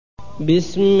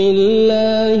بسم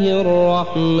الله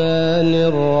الرحمن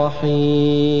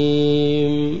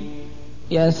الرحيم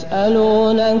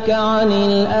يسألونك عن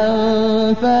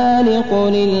الأنفال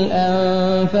قل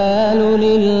الأنفال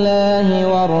لله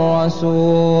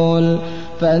والرسول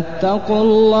فاتقوا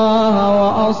الله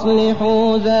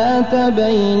وأصلحوا ذات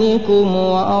بينكم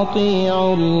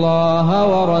وأطيعوا الله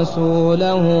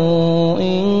ورسوله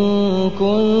إن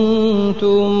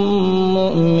كنتم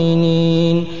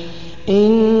مؤمنين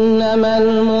إنما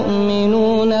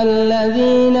المؤمنون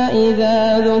الذين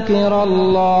إذا ذكر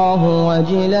الله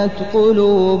وجلت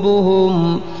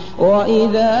قلوبهم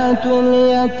وإذا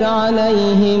تليت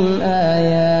عليهم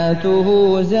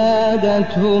آياته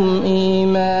زادتهم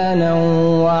إيمانا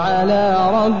وعلى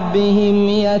ربهم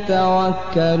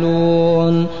يتوكلون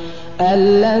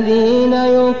الذين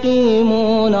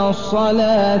يقيمون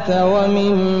الصلاة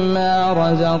ومما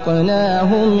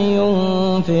رزقناهم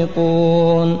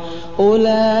ينفقون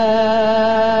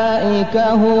أولئك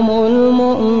هم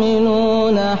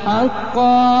المؤمنون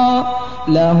حقا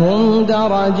لهم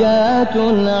درجات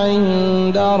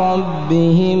عند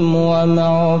ربهم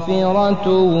ومغفرة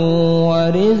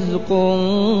ورزق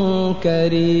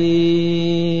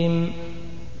كريم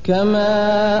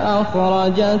كما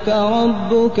أخرجك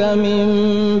ربك من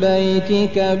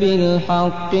بيتك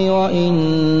بالحق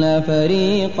وإن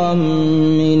فريقا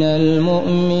من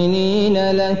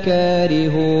المؤمنين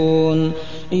لكارهون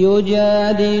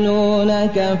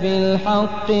يجادلونك في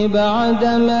الحق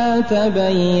بعدما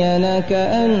تبين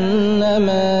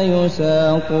كأنما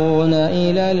يساقون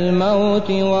إلى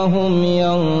الموت وهم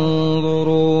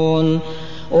ينظرون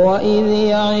وإذ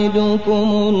يعدكم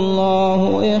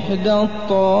الله إحدى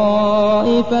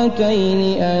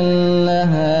الطائفتين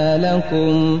أنها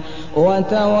لكم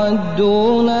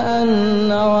وتودون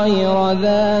أن غير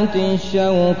ذات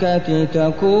الشوكة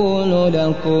تكون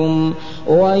لكم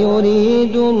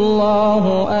ويريد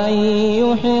الله أن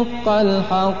يحق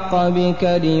الحق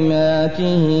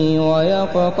بكلماته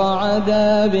ويقطع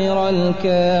دابر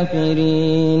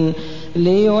الكافرين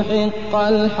ليحق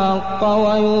الحق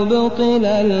ويبطل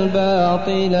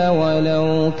الباطل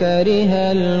ولو كره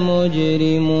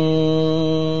المجرمون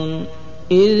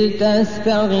إذ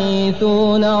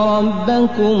تستغيثون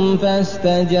ربكم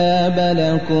فاستجاب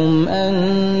لكم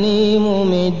أني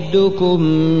ممدكم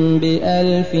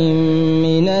ب1000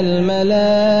 من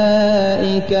الملائكة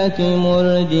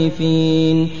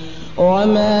مردفين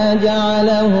وما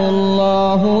جعله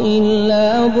الله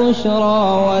إلا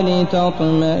بشرى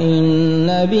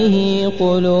ولتطمئن به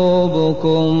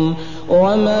قلوبكم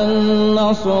وما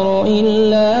النصر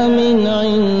إلا من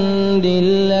عند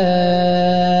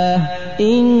الله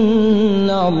إن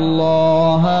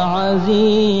الله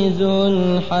عزيز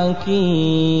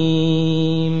حكيم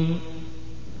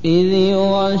إذ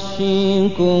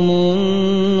يغشيكم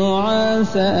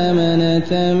النعاس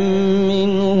أمنة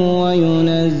منه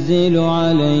وينزل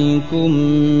عليكم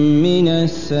من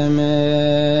السماء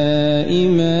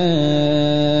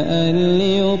ماء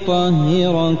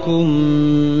ليطهركم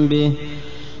به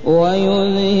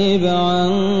ويذهب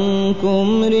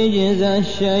عنكم رجز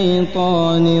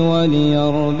الشيطان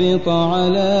وليربط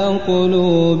على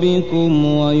قلوبكم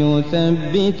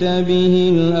ويثبت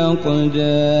به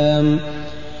الأقدام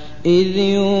إذ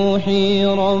يوحي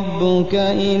ربك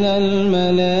إلى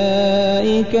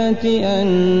الملائكة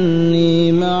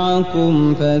أني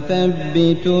معكم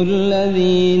فثبتوا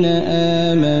الذين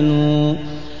آمنوا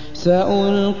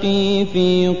سألقي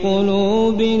في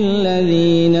قلوب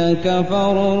الذين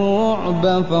كفروا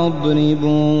الرعب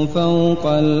فاضربوا فوق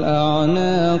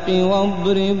الأعناق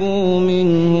واضربوا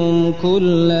منهم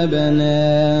كل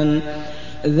بنان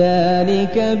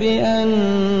ذلك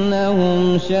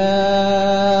بأنهم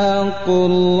شاقوا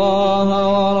الله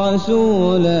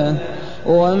ورسوله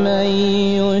ومن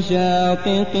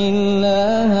يشاقق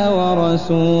الله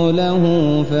ورسوله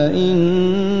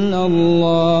فإن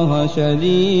الله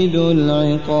شديد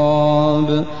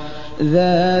العقاب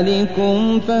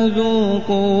ذلكم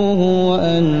فذوقوه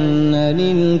وأن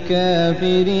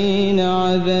للكافرين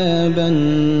عذاب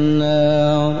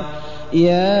النار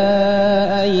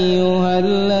يا أيها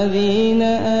الذين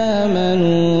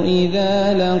آمنوا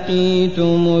إذا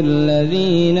لقيتم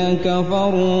الذين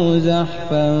كفروا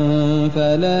زحفا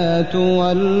فلا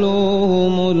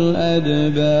تولوهم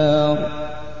الأدبار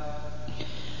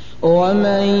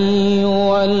ومن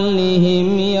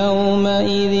يولهم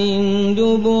يومئذ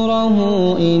دبره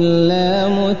إلا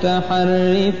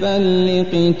متحرفا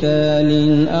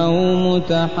لقتال أو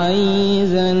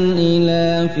متحيزا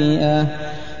إلى فئة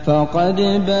فقد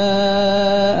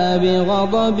باء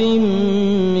بغضب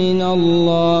من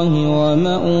الله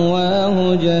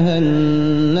ومأواه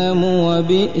جهنم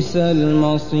وبئس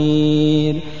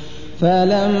المصير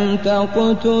فلم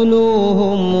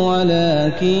تقتلوهم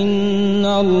ولكن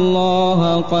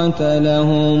الله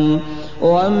قتلهم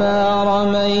وما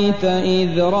رميت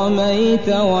إذ رميت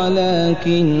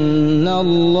ولكن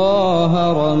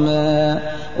الله رمى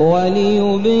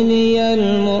وليبلي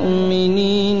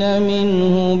المؤمنين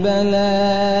منه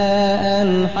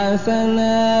بلاء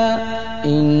حسنا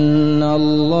إن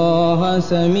الله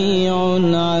سميع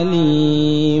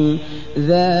عليم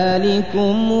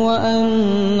ذلكم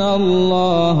وأن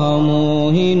الله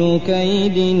موهن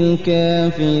كيد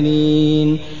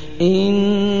الكافرين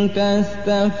إن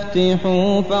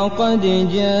تستفتحوا فقد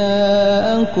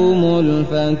جاءكم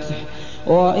الفتح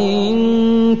وإن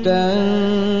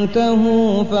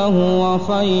تنتهوا فهو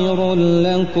خير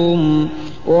لكم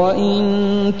وإن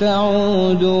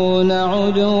تعودوا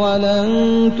نعد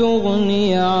ولن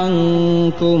تغني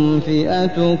عنكم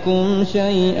فئتكم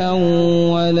شيئا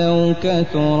ولو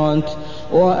كثرت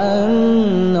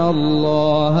وأن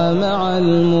الله مع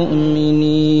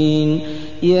المؤمنين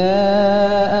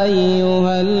يا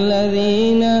أيها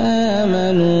الذين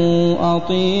آمنوا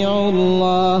أطيعوا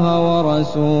الله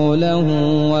ورسوله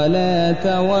ولا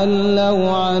تولوا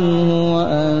عنه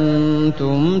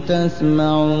وأنتم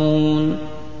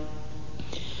تسمعون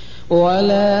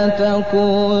ولا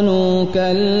تكونوا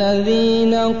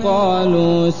كالذين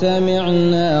قالوا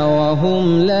سمعنا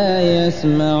وهم لا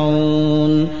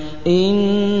يسمعون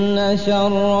إن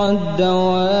شر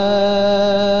الدواب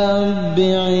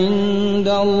عند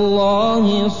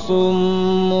الله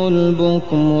الصم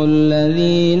البكم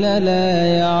الذين لا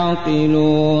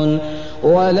يعقلون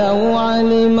ولو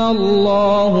علم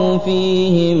الله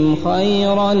فيهم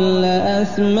خيرا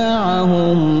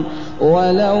لأسمعهم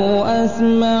ولو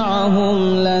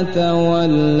أسمعهم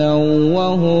لتولوا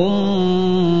وهم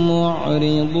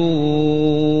معرضون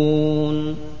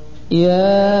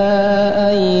يا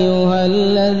أيها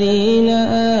الذين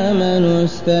آمنوا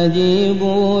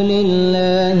استجيبوا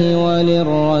لله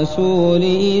وللرسول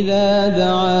إذا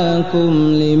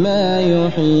دعاكم لما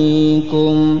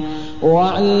يحييكم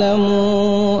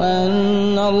واعلموا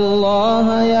أن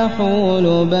الله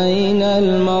يحول بين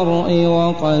المرء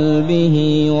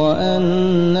وقلبه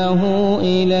وأنه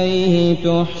إليه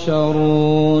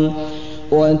تحشرون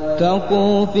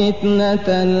واتقوا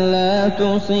فتنة لا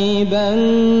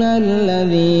تصيبن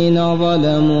الذين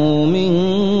ظلموا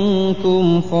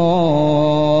منكم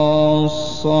خاصة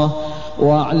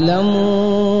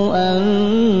واعلموا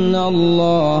أن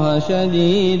الله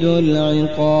شديد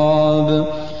العقاب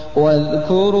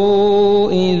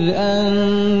واذكروا إذ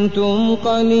أنتم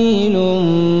قليل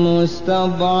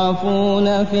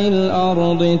مستضعفون في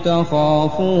الأرض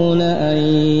تخافون أن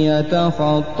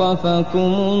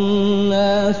يتخطفكم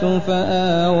الناس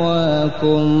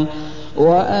فآواكم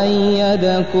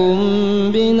وأيدكم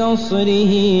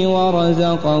بنصره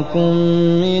ورزقكم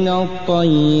من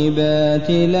الطيبات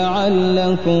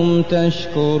لعلكم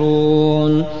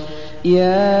تشكرون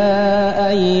يا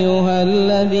أيها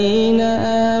الذين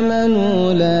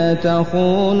آمنوا لا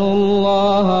تخونوا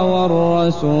الله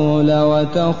والرسول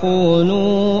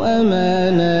وتخونوا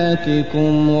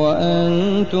أماناتكم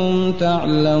وأنتم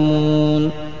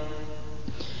تعلمون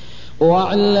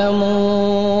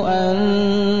واعلموا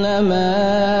أنما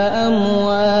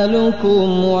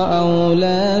أموالكم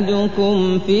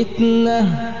وأولادكم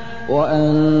فتنة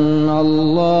وأن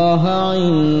الله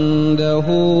عنده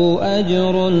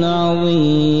أجر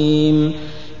عظيم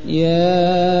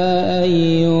يا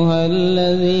أيها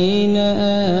الذين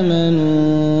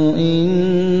آمنوا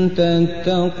إن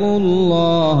تتقوا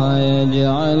الله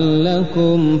يجعل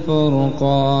لكم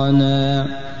فرقانا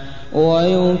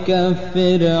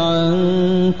ويكفر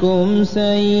عنكم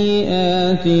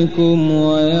سيئاتكم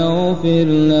ويغفر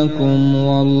لكم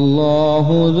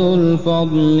والله ذو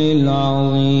الفضل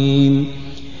العظيم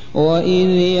وإذ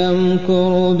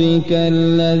يمكر بك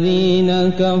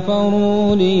الذين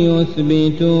كفروا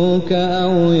ليثبتوك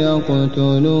أو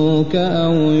يقتلوك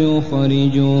أو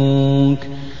يخرجوك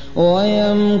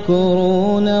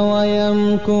ويمكرون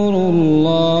ويمكر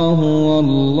الله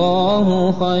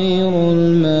والله خير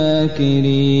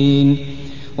الماكرين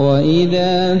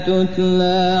وإذا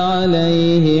تتلى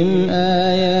عليهم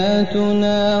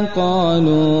آياتنا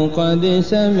قالوا قد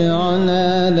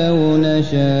سمعنا لو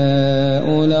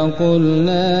نشاء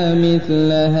لقلنا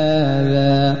مثل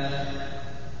هذا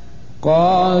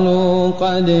قالوا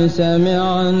قد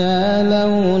سمعنا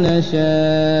لو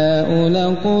نشاء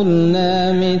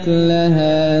لقلنا مثل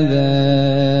هذا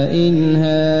إن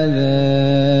هذا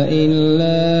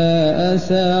إلا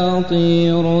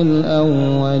أساطير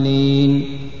الأولين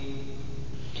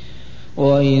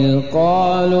وإذ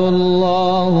قالوا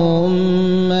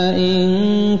اللهم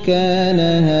إن كان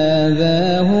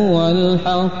هذا هو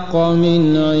الحق الحق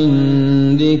من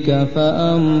عندك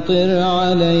فأمطر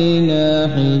علينا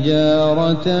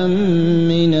حجارة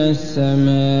من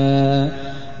السماء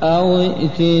أو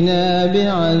ائتنا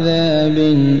بعذاب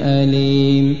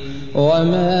أليم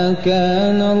وما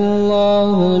كان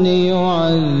الله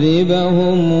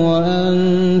ليعذبهم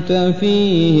وأنت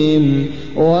فيهم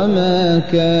وما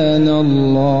كان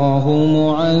الله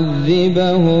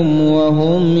معذبهم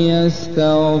وهم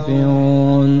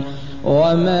يستغفرون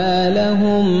وما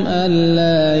لهم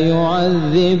ألا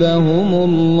يعذبهم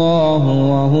الله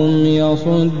وهم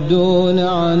يصدون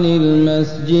عن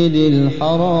المسجد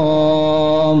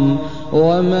الحرام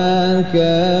وما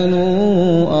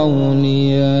كانوا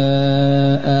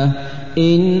أولياءه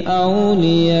إن أولياؤه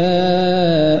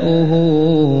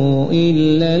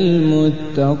إلا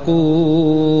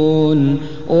المتقون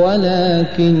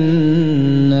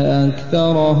ولكن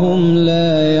أكثرهم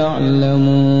لا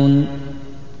يعلمون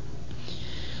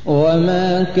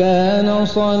وما كان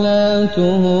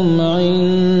صلاتهم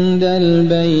عند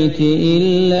البيت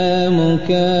إلا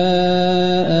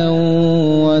مكاء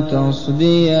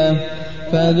وتصدية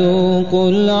فذوقوا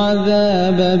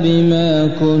العذاب بما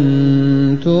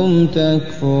كنتم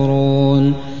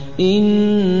تكفرون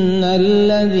إن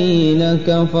الذين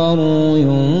كفروا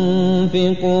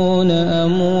ينفقون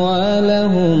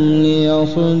أموالهم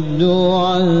ليصدوا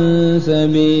عن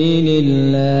سبيل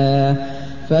الله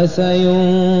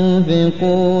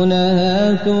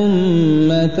فسينفقونها ثم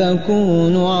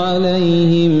تكون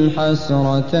عليهم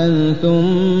حسرة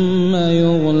ثم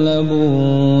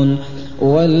يغلبون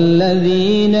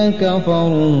والذين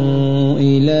كفروا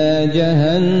إلى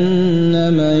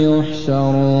جهنم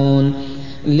يحشرون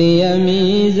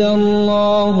ليميز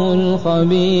الله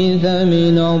الخبيث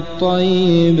من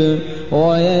الطيب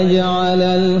ويجعل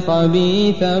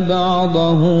الخبيث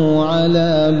بعضه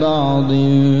على بعض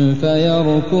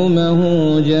فيركمه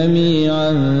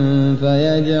جميعا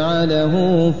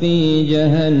فيجعله في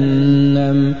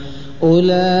جهنم أولئك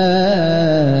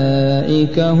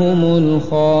هم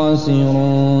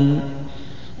الخاسرون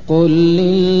قل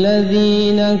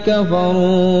للذين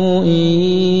كفروا إن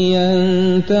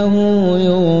ينتهوا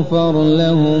يغفر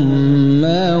لهم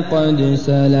ما قد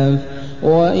سلف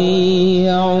وإن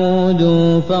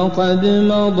يعودوا فقد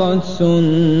مضت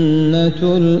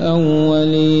سنة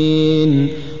الأولين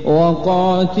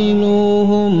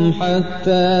وقاتلوهم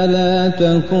حتى لا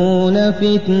تكون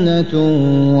فتنة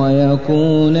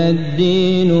ويكون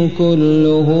الدين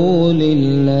كله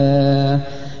لله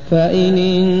فإن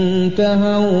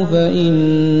انتهوا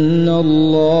فإن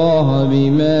الله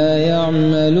بما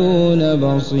يعملون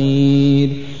بصير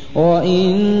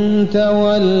وإن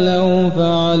تولوا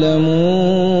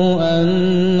فاعلموا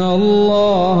أن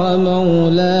الله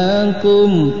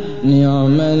مولاكم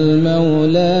نعم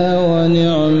المولى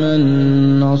ونعم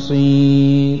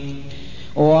النصير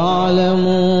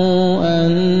واعلموا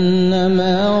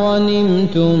أنما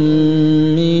غنمتم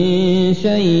من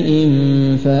شيء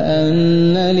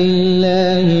فأن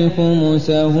لله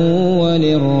خمسه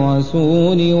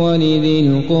وللرسول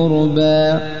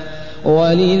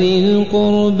ولذي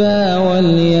القربى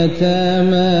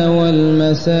واليتامى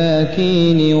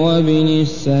والمساكين وابن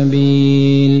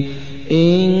السبيل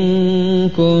إن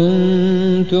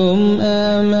كنتم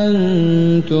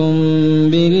آمنتم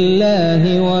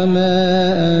بالله وما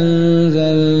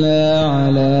أنزلنا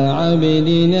على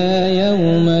عبدنا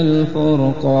يوم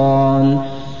الفرقان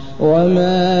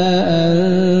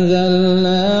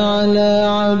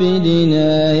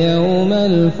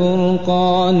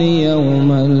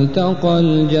يوم التقى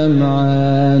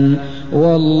الجمعان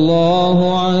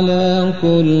والله على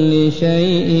كل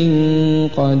شيء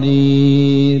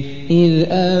قدير إذ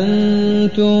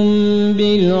أنتم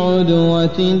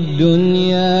بالعدوة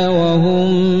الدنيا وهم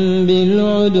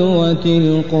بالعدوة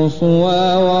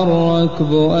القصوى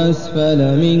والركب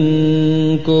أسفل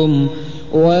منكم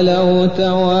ولو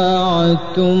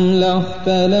تواعدتم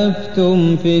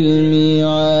لاختلفتم في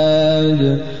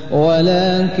الميعاد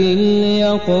ولكن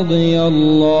ليقضي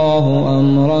الله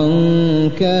أمرا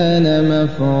كان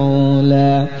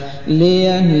مفعولا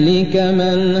ليهلك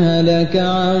من هلك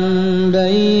عن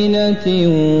بينة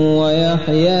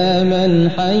ويحيى من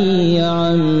حي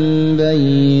عن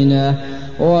بينة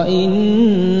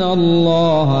وإن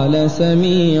الله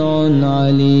لسميع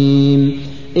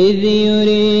عليم إذ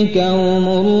يريكهم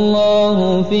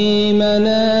الله في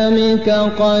منامك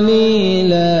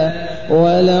قليلا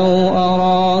ولو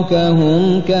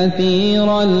أراكهم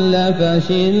كثيرا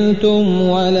لفشلتم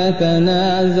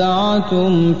ولتنازعتم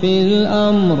في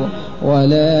الأمر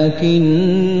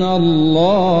ولكن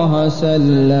الله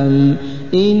سلم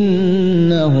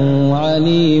إنه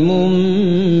عليم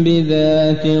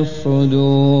بذات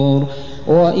الصدور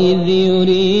وإذ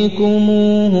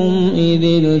يريكموهم إذ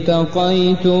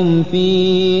التقيتم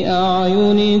في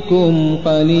أعينكم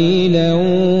قليلا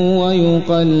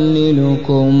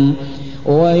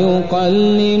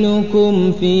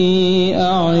ويقللكم في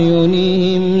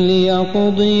أعينهم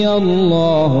ليقضي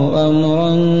الله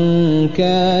أمرا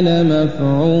كان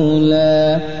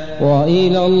مفعولا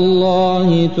وإلى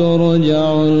الله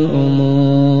ترجع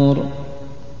الأمور.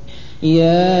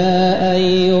 يا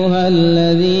أيها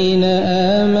الذين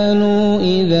آمنوا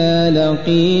إذا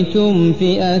لقيتم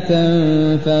فئة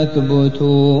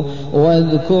فاثبتوا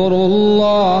واذكروا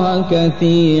الله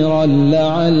كثيرا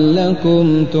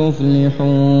لعلكم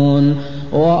تفلحون.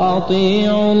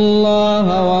 وأطيعوا الله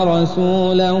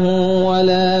ورسوله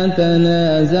ولا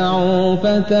تنازعوا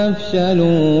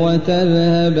فتفشلوا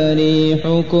وتذهب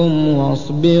ريحكم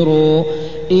واصبروا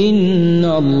إن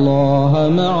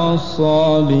الله مع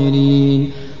الصابرين.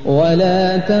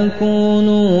 ولا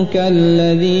تكونوا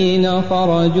كالذين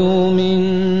خرجوا من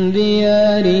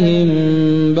ديارهم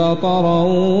بطرا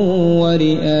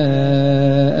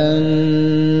ورئاء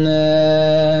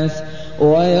الناس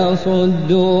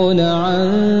ويصدون عن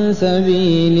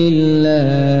سبيل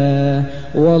الله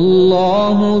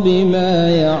والله بما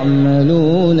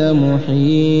يعملون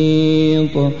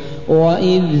محيط.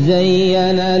 وإذ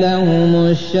زين لهم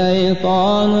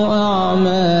الشيطان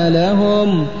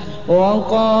أعمالهم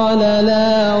وقال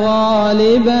لا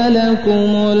غالب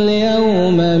لكم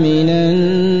اليوم من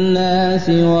الناس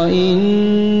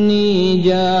وإني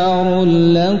جار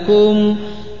لكم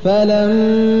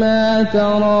فلما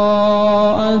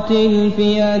تراءت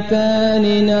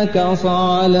الفئتان نكص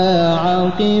على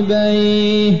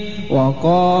عقبيه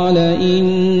وقال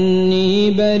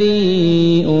إني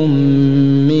بريء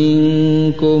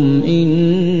منكم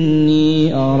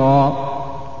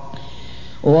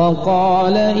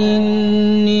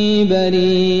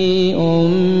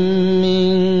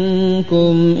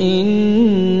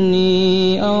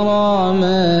أرى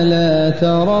ما لا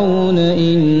ترون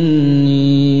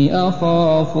إني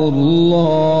أخاف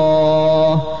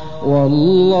الله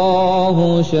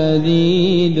والله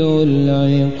شديد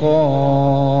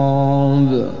العقاب.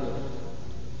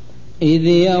 إذ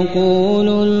يقول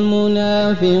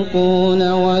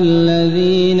المنافقون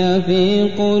والذين في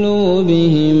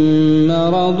قلوبهم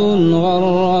مرض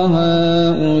غر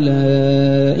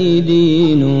هؤلاء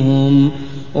دينهم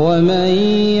ومن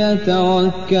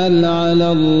يتوكل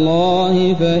على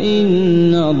الله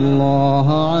فإن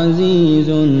الله عزيز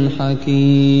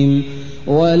حكيم.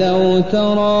 ولو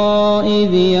ترى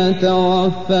إذ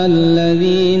يتوفى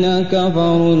الذين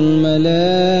كفروا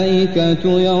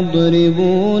الملائكة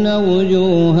يضربون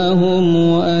وجوههم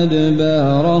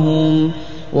وأدبارهم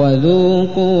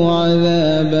وذوقوا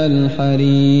عذاب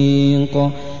الحريق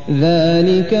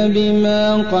ذلك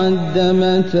بما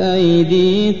قدمت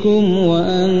أيديكم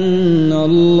وأن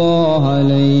الله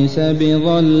ليس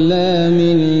بظلام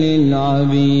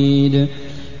للعبيد.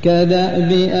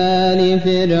 كدأب آل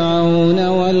فرعون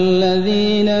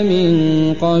والذين من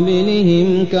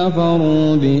قبلهم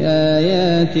كفروا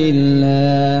بآيات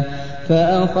الله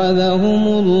فأخذهم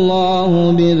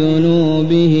الله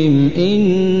بذنوبهم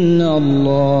إن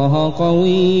الله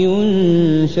قوي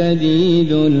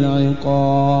شديد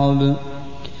العقاب.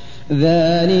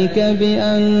 ذلك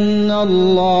بأن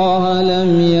الله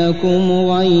لم يك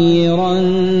مغيرا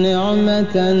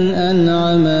نعمة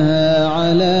أنعمها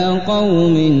على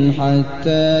قوم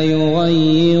حتى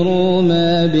يغيروا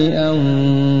ما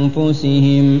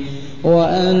بأنفسهم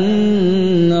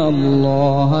وأن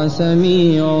الله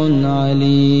سميع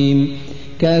عليم.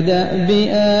 كدأب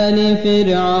آل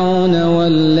فرعون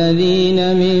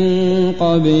والذين من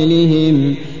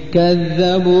قبلهم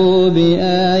كذبوا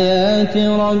بآيات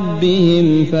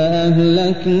ربهم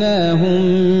فأهلكناهم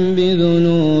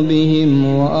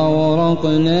بذنوبهم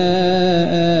وأغرقنا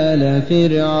آل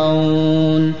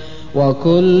فرعون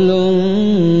وكل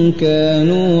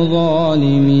كانوا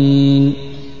ظالمين.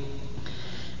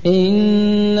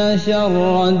 إن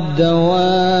شر الدواب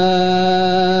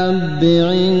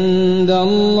عند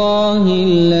الله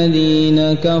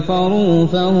الذين كفروا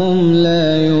فهم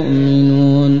لا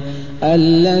يؤمنون.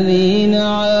 الذين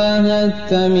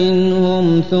عاهدت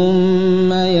منهم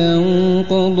ثم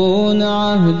ينقضون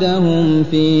عهدهم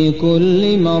في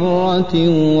كل مرة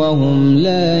وهم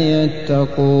لا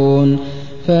يتقون.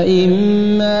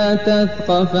 فإما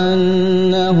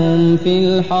تثقفنهم في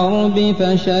الحرب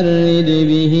فشرد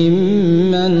بهم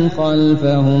من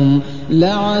خلفهم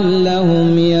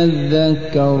لعلهم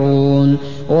يذكرون.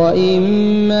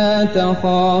 وإما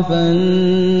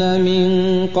تخافن من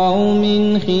قوم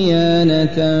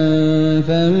خيانة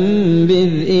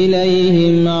فانبذ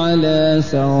إليهم على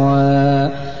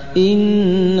سواء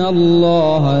إن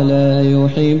الله لا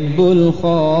يحب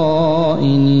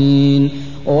الخائنين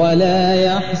ولا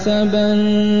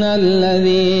يحسبن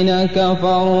الذين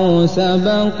كفروا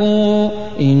سبقوا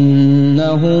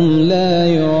إنهم لا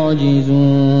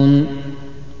يعجزون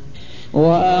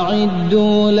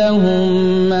وأعدوا لهم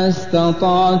ما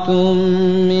استطعتم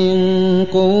من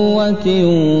قوة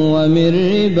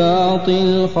ومن رباط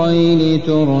الخيل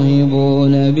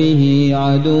ترهبون به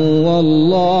عدو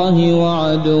الله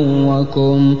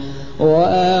وعدوكم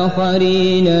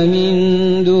وآخرين من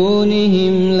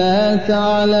دونهم لا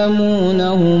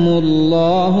تعلمونهم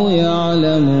الله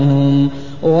يعلمهم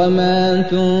وما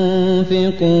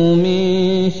تنفقوا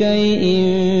من شيء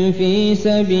في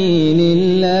سبيل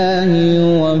الله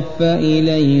يوفى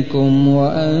إليكم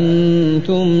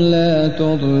وأنتم لا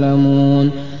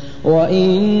تظلمون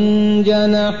وإن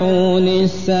جنحوا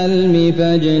للسلم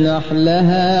فاجنح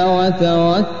لها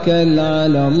وتوكل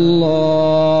على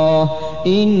الله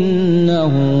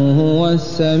إنه هو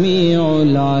السميع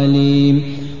العليم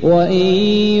وإن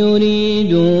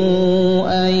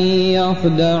يريدوا أن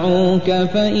يخدعوك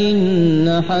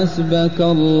فإن حسبك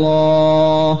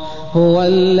الله هو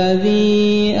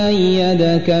الذي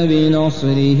أيدك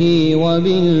بنصره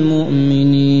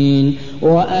وبالمؤمنين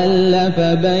وألف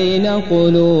بين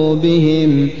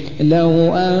قلوبهم لو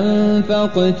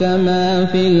أنفقت ما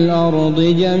في الأرض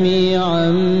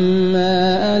جميعا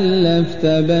ما ألفت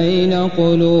بين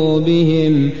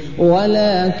قلوبهم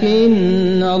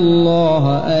ولكن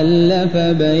الله ألف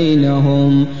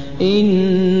بينهم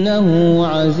إنه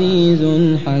عزيز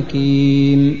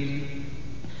حكيم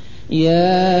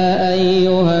يا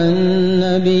أيها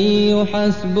النبي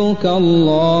حسبك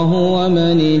الله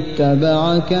ومن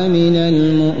اتبعك من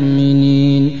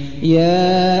المؤمنين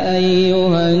يا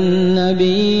أيها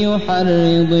النبي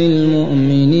حرض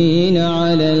المؤمنين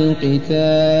على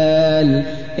القتال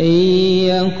إن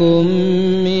يكن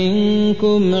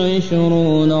منكم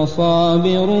 20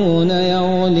 صابرون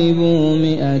يغلبوا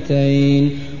 200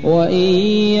 وإن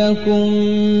يكن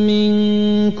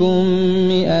منكم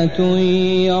 100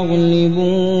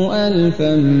 يغلبوا 1000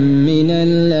 من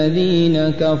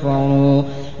الذين كفروا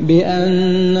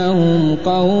بأنهم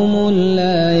قوم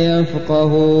لا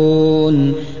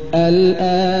يفقهون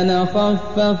الآن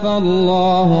خفف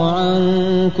الله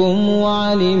عنكم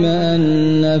وعلم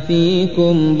أن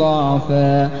فيكم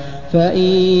ضعفا فإن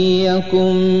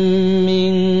يكن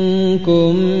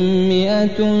منكم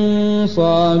 100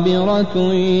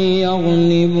 صابرة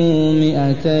يغلبوا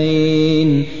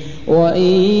 200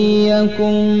 وإن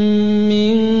يكن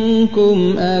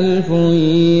منكم 1000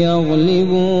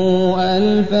 يغلبوا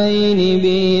 2000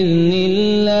 بإذن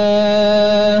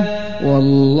الله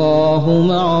والله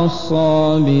مع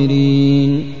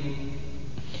الصابرين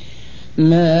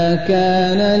ما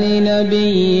كان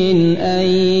لنبي أن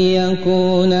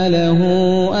يكون له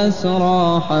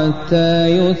أسرى حتى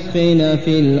يثخن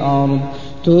في الأرض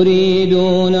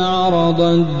تريدون عرض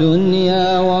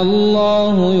الدنيا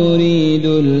والله يريد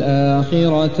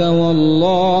الآخرة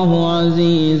والله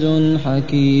عزيز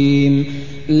حكيم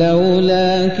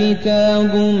لولا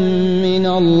كتاب من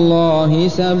الله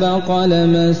سبق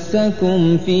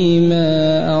لمسكم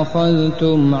فيما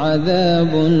أخذتم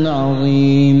عذاب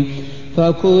عظيم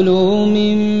فكلوا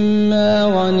مما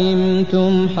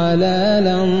غنمتم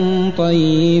حلالا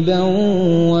طيبا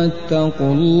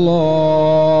واتقوا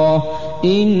الله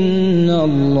إن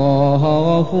الله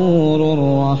غفور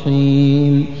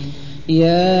رحيم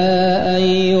يا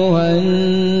أيها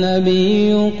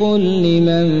النبي قل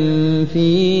لمن في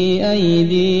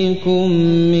أيديكم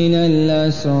من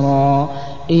الأسرى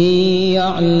إن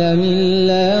يعلم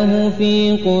الله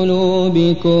في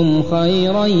قلوبكم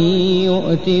خيرا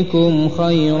يؤتكم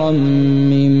خيرا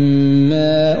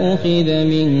مما أخذ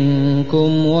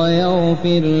منكم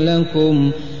ويغفر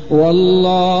لكم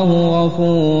والله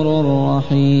غفور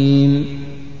رحيم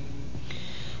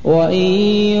وإن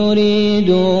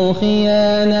يريدوا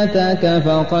خيانتك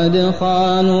فقد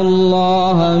خانوا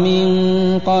الله من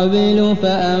قبل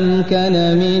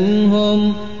فأمكن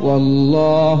منهم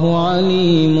والله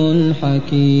عليم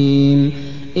حكيم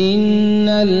إن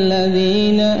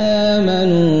الذين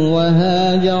آمنوا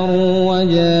وهاجروا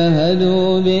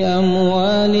وجاهدوا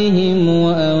بأموالهم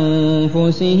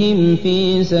وأنفسهم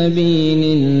في سبيل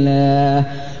الله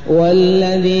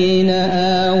والذين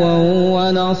آووا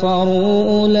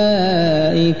ونصروا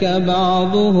أولئك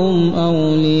بعضهم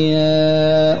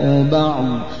أولياء بعض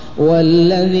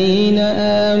والذين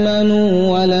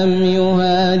آمنوا ولم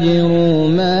يهاجروا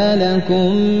ما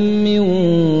لكم من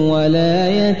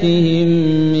ولايتهم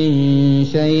من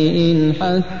شيء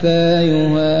حتى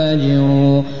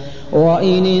يهاجروا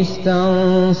وإن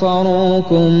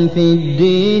استنصروكم في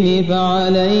الدين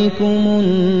فعليكم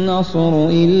النصر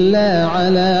إلا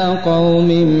على قوم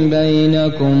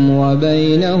بينكم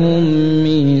وبينهم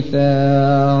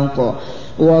ميثاق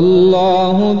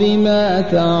والله بما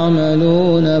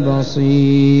تعملون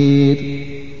بصير.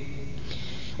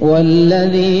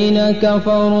 والذين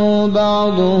كفروا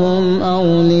بعضهم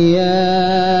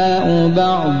أولياء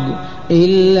بعض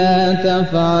إلا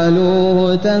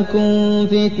تفعلوه تكن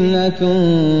فتنة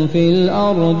في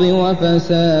الأرض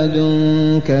وفساد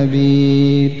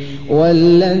كبير.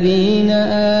 والذين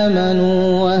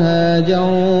آمنوا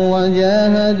وهاجروا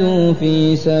وجاهدوا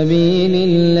في سبيل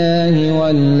الله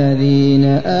والذين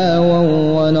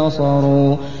آووا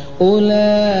ونصروا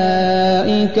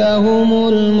أولئك هم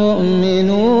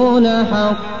المؤمنون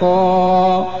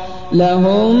حقا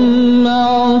لهم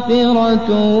مغفرة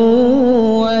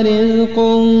ورزق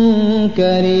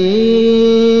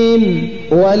كريم.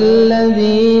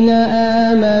 والذين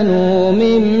آمنوا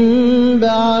من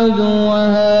بعد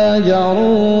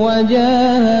وهاجروا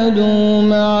وجاهدوا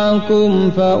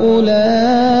معكم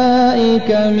فأولئك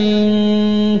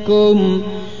منكم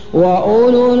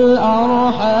وأولو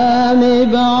الأرحام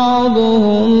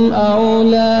بعضهم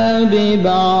أولى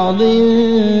ببعض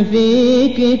في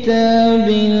كتاب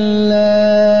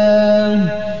الله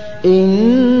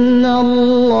إن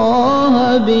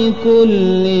الله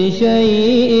بكل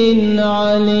شيء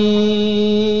عليم.